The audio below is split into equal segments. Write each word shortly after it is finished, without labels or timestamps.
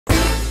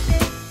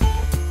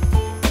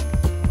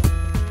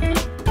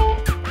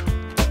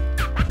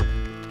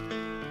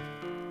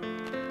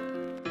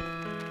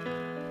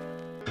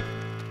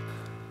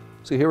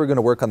So here we're going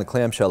to work on the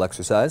clamshell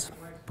exercise.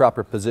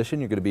 Proper position,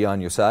 you're going to be on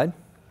your side.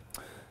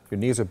 Your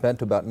knees are bent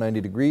to about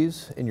 90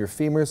 degrees and your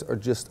femurs are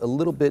just a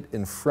little bit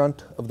in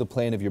front of the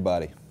plane of your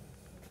body.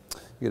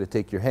 You're going to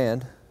take your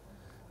hand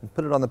and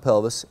put it on the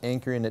pelvis,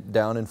 anchoring it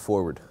down and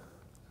forward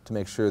to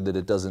make sure that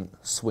it doesn't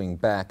swing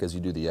back as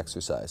you do the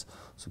exercise.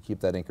 So keep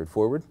that anchored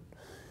forward.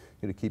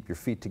 You're going to keep your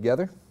feet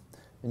together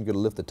and you're going to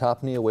lift the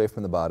top knee away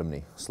from the bottom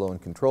knee. Slow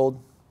and controlled,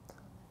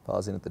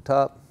 pausing at the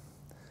top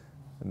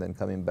and then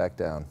coming back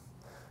down.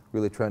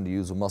 Really trying to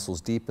use the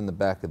muscles deep in the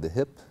back of the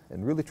hip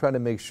and really trying to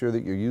make sure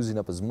that you're using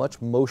up as much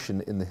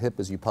motion in the hip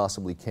as you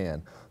possibly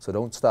can. So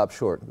don't stop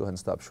short. Go ahead and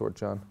stop short,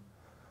 John.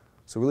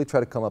 So really try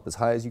to come up as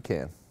high as you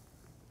can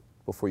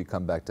before you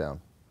come back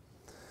down.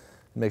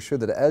 And make sure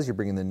that as you're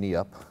bringing the knee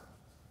up,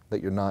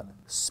 that you're not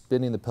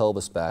spinning the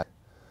pelvis back.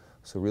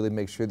 So really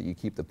make sure that you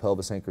keep the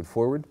pelvis anchored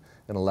forward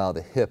and allow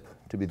the hip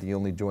to be the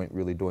only joint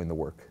really doing the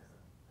work.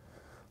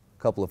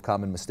 A couple of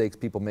common mistakes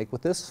people make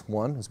with this.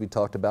 One, as we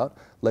talked about,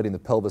 letting the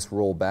pelvis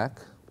roll back,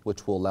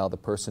 which will allow the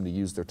person to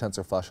use their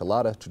tensor fascia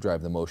lata to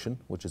drive the motion,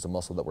 which is a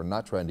muscle that we're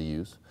not trying to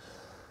use.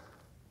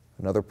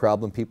 Another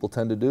problem people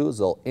tend to do is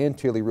they'll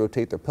anteriorly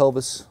rotate their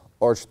pelvis,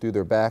 arch through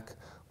their back,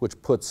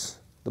 which puts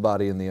the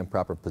body in the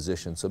improper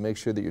position. So make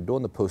sure that you're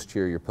doing the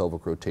posterior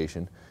pelvic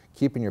rotation,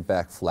 keeping your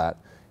back flat,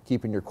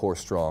 keeping your core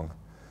strong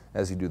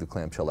as you do the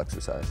clamshell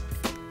exercise.